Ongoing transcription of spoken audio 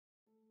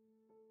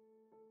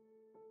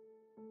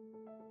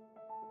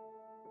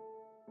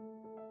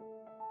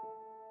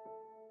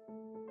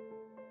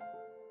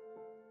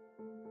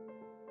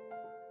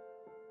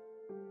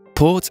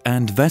Port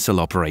and vessel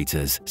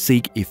operators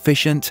seek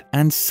efficient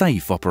and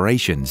safe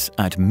operations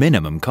at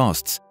minimum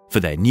costs for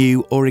their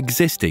new or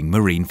existing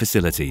marine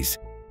facilities.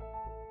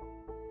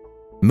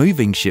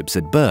 Moving ships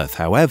at berth,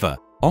 however,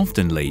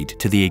 often lead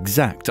to the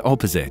exact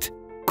opposite,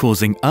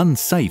 causing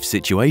unsafe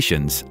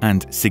situations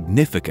and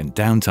significant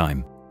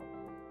downtime.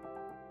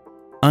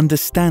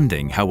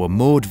 Understanding how a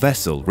moored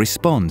vessel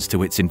responds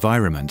to its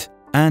environment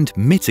and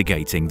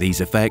mitigating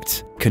these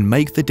effects can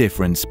make the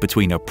difference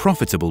between a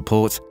profitable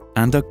port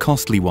and a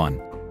costly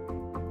one.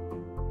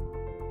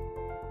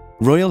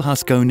 Royal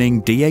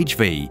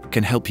HaskoningDHV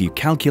can help you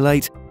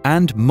calculate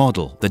and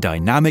model the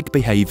dynamic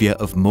behaviour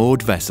of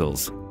moored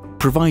vessels,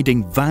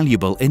 providing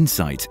valuable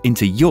insight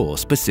into your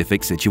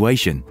specific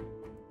situation.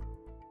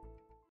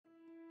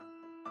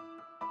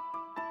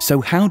 So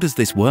how does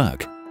this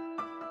work?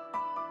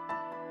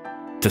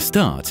 To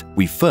start,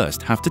 we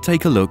first have to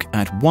take a look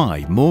at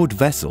why moored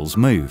vessels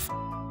move.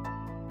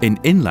 In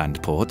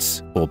inland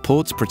ports, or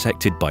ports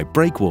protected by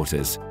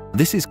breakwaters,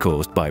 this is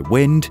caused by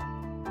wind,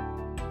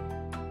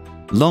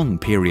 long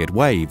period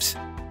waves,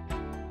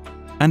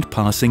 and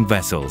passing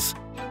vessels.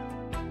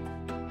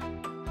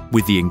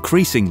 With the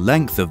increasing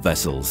length of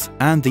vessels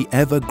and the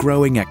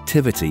ever-growing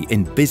activity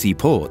in busy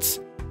ports,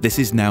 this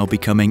is now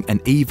becoming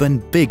an even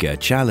bigger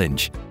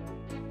challenge.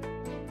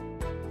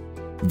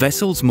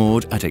 Vessels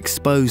moored at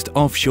exposed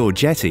offshore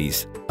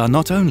jetties are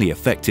not only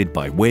affected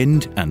by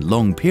wind and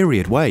long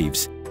period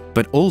waves,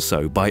 but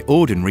also by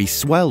ordinary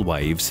swell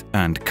waves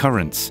and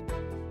currents.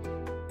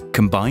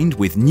 Combined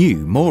with new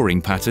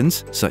mooring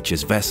patterns, such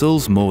as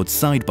vessels moored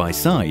side by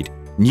side,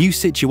 new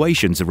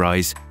situations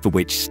arise for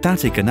which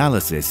static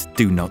analysis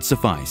do not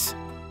suffice.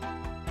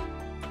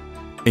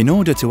 In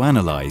order to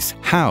analyse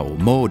how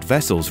moored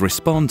vessels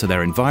respond to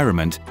their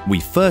environment,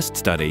 we first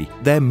study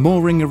their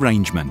mooring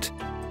arrangement.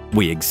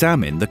 We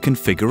examine the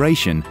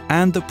configuration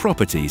and the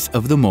properties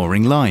of the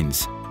mooring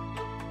lines,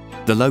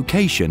 the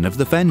location of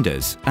the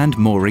fenders and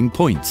mooring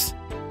points,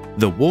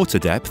 the water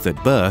depth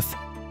at berth,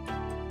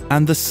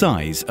 and the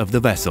size of the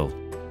vessel.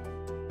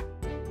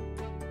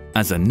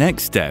 As a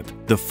next step,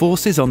 the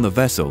forces on the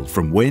vessel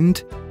from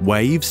wind,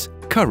 waves,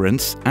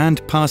 currents,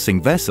 and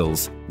passing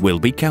vessels will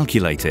be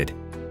calculated.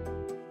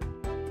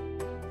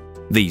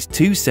 These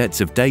two sets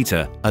of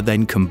data are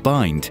then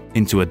combined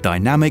into a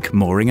dynamic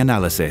mooring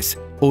analysis,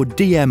 or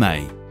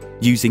DMA,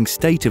 using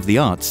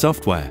state-of-the-art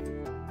software.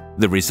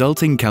 The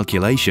resulting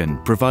calculation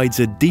provides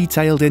a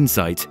detailed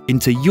insight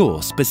into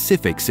your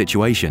specific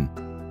situation,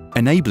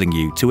 enabling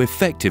you to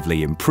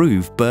effectively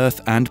improve berth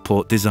and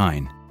port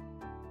design.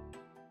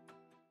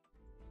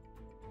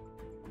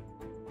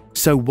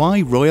 So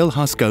why Royal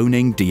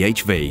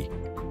HaskoningDHV?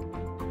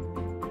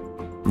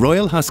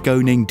 Royal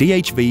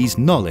HaskoningDHV's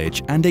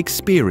knowledge and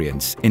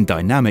experience in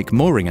dynamic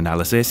mooring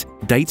analysis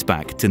dates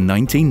back to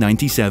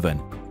 1997,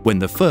 when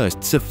the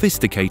first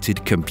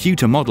sophisticated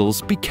computer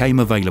models became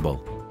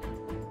available.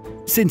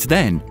 Since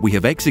then, we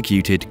have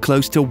executed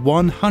close to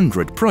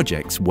 100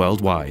 projects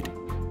worldwide.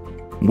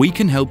 We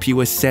can help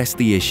you assess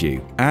the issue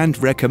and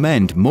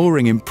recommend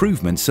mooring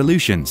improvement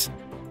solutions.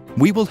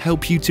 We will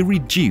help you to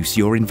reduce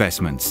your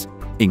investments,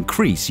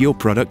 increase your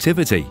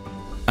productivity,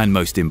 and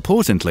most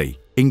importantly,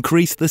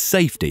 increase the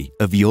safety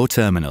of your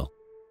terminal.